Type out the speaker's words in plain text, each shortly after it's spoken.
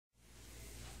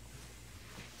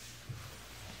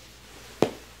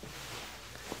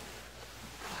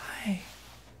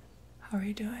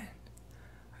you doing?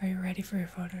 Are you ready for your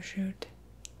photo shoot?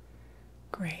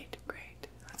 Great, great.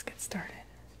 Let's get started.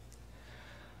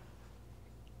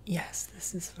 Yes,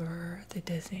 this is for the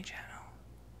Disney Channel.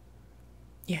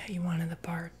 Yeah, you wanted the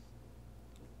part.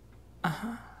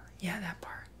 Yeah, that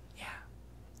part. Yeah.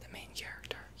 The main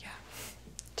character. Yeah.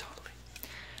 Totally.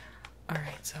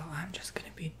 Alright, so I'm just gonna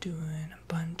be doing a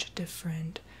bunch of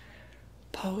different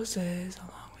poses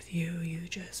along with you. You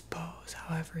just pose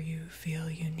however you feel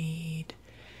you need.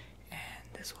 And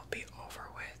this will be over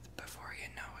with before you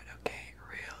know it, okay?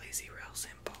 Real easy, real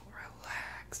simple.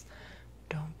 Relax.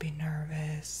 Don't be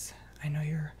nervous. I know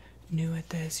you're new at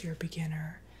this, you're a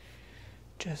beginner.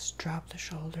 Just drop the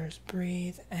shoulders,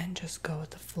 breathe, and just go with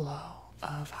the flow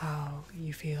of how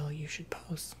you feel you should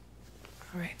pose.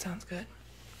 Alright, sounds good.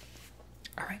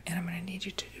 Alright, and I'm going to need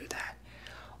you to do that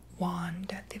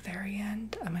wand at the very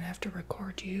end. I'm going to have to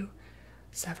record you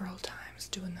several times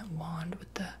doing that wand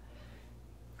with the,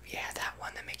 that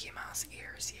one, the Mickey Mouse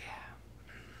ears,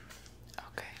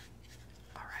 Okay.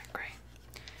 Alright, great.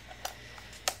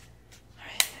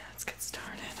 Alright, let's get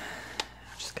started.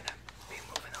 I'm just going to be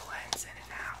moving the lens in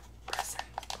and out, pressing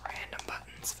random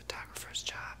buttons, photographer's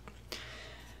job.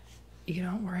 You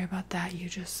don't worry about that, you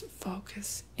just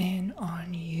focus in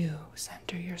on you.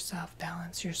 Center yourself,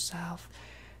 balance yourself,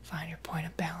 find your point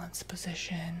of balance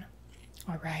position.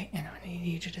 Alright, and I'm going to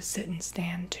need you to sit and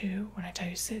stand too. When I tell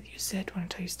you sit, you sit. When I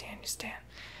tell you stand, you stand.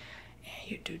 And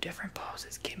you do different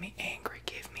poses. Give me angry,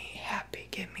 give me happy,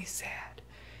 give me sad.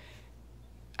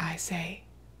 I say,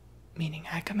 meaning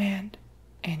I command,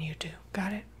 and you do.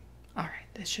 Got it?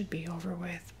 Alright, this should be over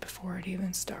with before it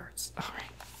even starts.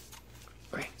 Alright.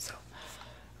 Great, so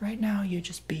right now you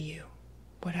just be you.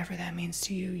 Whatever that means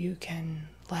to you, you can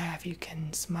laugh, you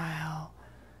can smile,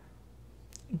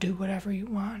 do whatever you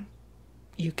want.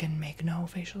 You can make no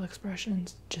facial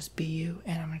expressions, just be you,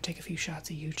 and I'm going to take a few shots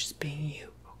of you just being you,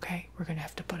 okay? We're going to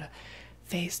have to put a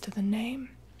face to the name,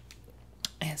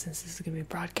 and since this is going to be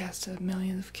broadcast to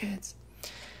millions of kids,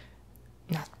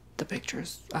 not the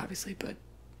pictures, obviously, but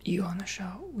you on the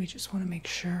show, we just want to make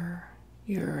sure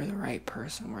you're the right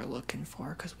person we're looking for,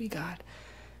 because we got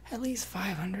at least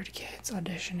 500 kids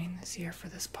auditioning this year for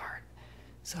this part,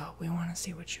 so we want to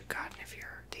see what you got and if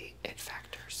you're the it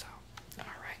factor, so,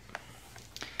 alright.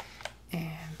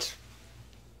 And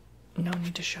no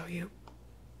need to show you,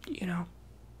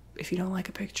 if you don't like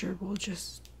a picture, we'll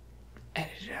just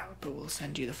edit it out, but we'll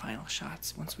send you the final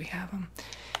shots once we have them.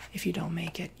 If you don't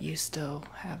make it, you still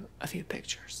have a few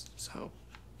pictures, so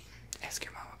ask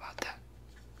your mom about that,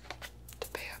 to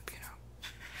pay up,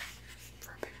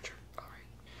 for a picture. Alright.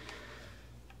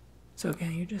 So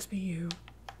again, you just be you.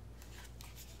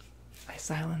 I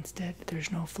silenced it,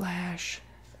 there's no flash.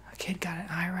 A kid got an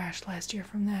eye rash last year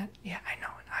from that. Yeah, I know,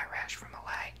 an eye rash from a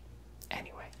lag.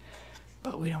 Anyway,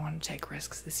 but we don't want to take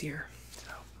risks this year,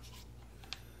 so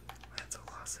that's a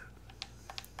lawsuit.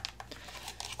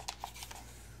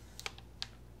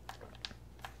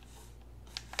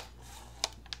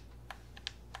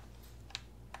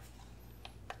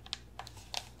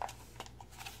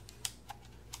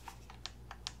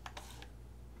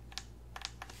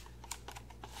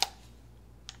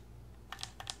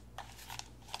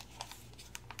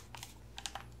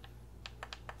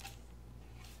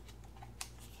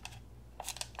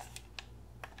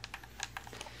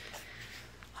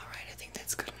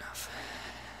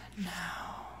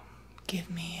 Now, give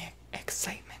me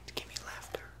excitement, give me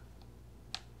laughter.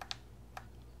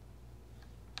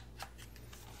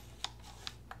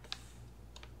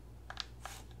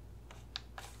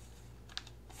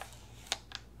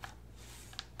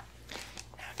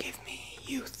 Now give me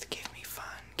youth, give me fun,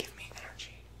 give me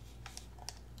energy.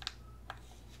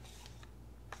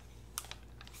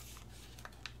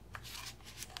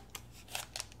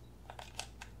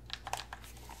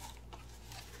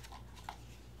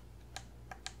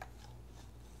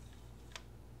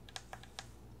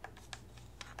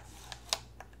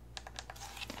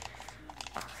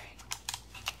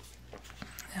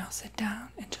 Now sit down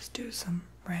and just do some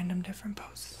random different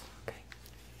poses, okay?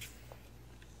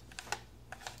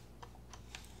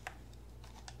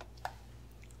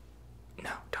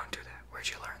 No, don't do that. Where'd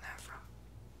you learn that from?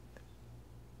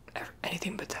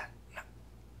 Anything but that. No.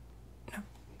 No,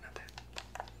 not that.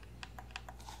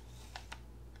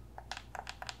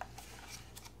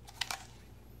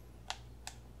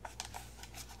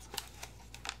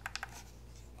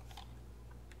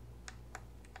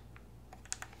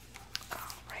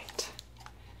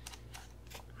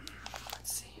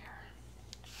 Let's see here.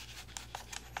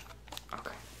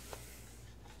 Okay.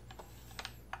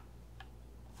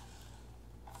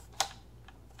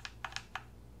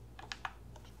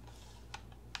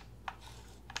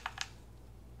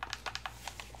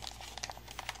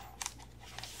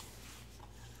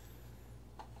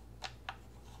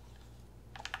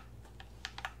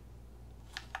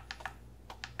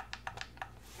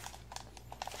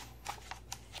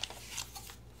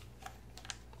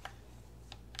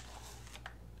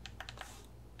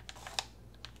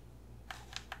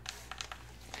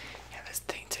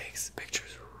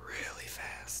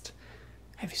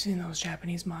 Have you seen those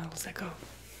Japanese models that go?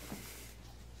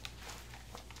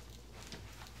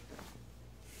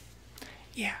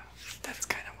 Yeah, that's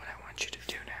kind of what I want you to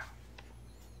do now.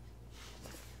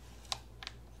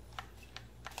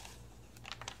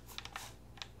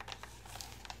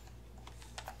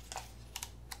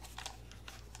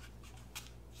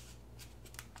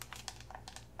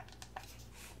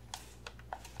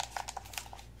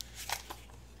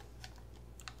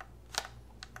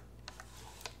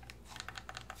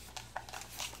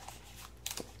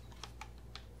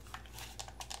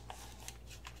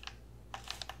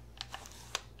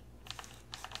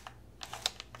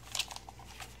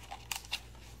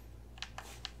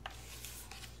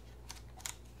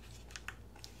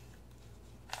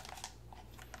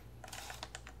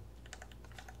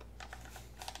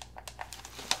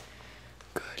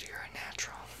 Good, you're a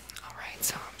natural. Alright,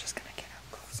 so I'm just gonna get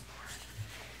up close more.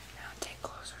 Now take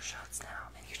closer shots now,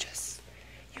 and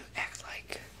you act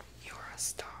like you're a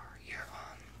star. You're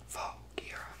on Vogue,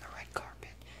 you're on the red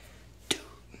carpet. Do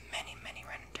many, many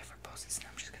random different poses, and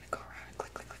I'm just gonna go around and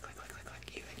click, click, click, click, click, click, click.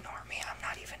 You ignore me, I'm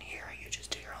not even here. You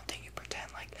just do your own thing. You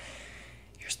pretend like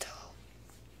you're still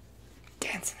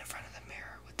dancing in front of the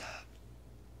mirror with the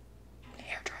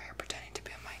hairdryer, pretending to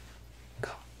be a mic.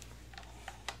 Go.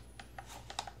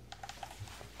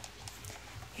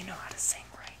 You know how to sing,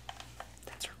 right?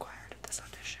 That's required at this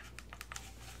audition.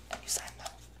 And you sign the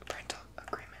parental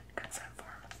agreement consent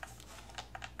form.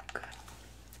 Good.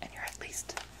 And you're at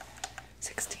least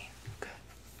 16. Good.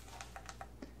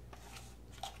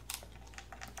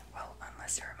 Well,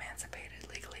 unless you're emancipated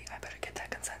legally, I better get that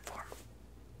consent form.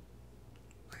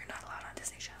 Or you're not allowed on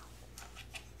Disney Channel.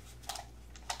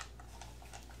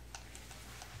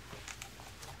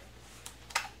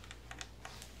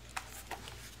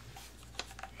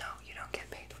 No, you don't get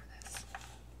paid for this.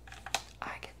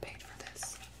 I get paid for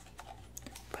this.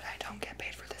 But I don't get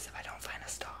paid for this if I don't find a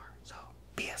star. So,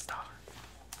 be a star.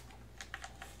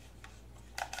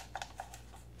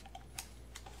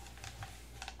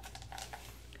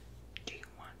 Do you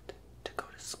want to go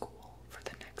to school for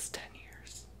the next 10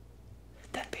 years?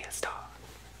 Then be a star.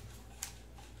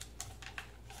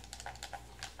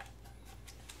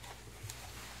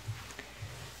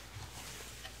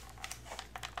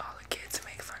 All the kids who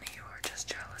make fun of you are just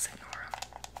jealous. Ignore them.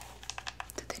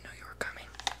 Did they know you were coming?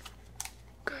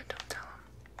 Good, don't tell them.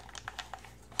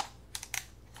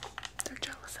 Their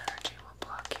jealous energy will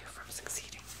block you from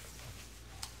succeeding.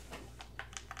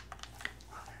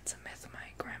 Well, that's a myth my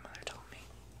grandmother told me.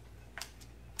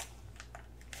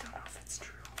 Don't know if it's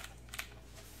true.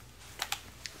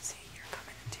 See, you're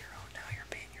coming into your own now. You're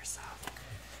being yourself.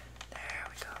 There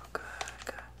we go. Good,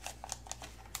 good.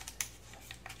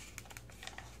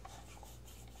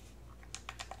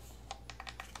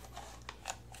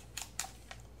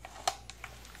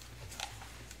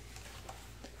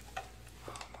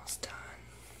 Almost done.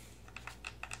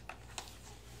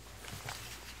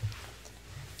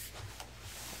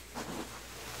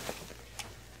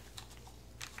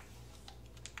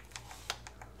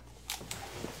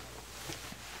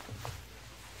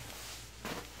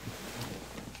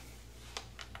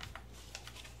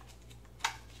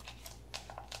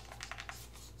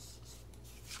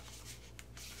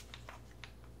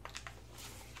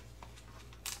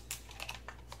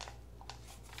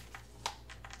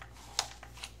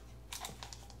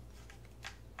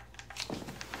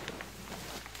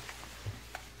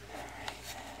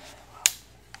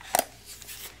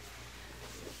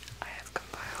 I have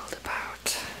compiled about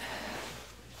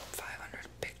 500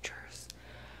 pictures.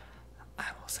 I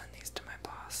will send these to my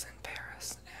boss in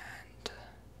Paris, and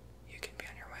you can be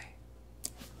on your way.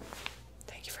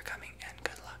 Thank you for coming, and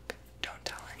good luck. Don't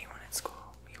tell anyone at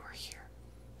school you were here,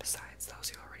 besides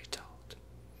those you already told.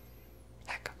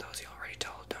 Heck, of those you already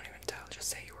told, don't even tell. Just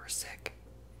say you were sick.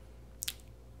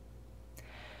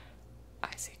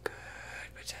 I see good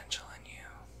potential in you.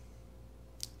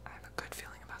 I have a good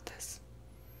feeling about this.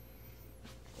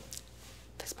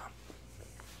 Fist bump.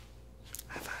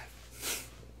 High five.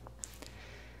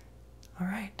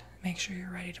 Alright, make sure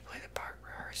you're ready to play the part.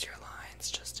 Rehearse your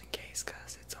lines just in case,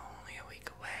 because it's only a week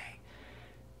away.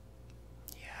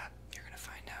 Yeah, you're gonna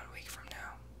find out a week from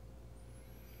now.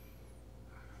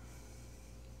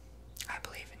 I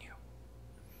believe in you.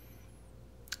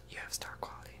 You have star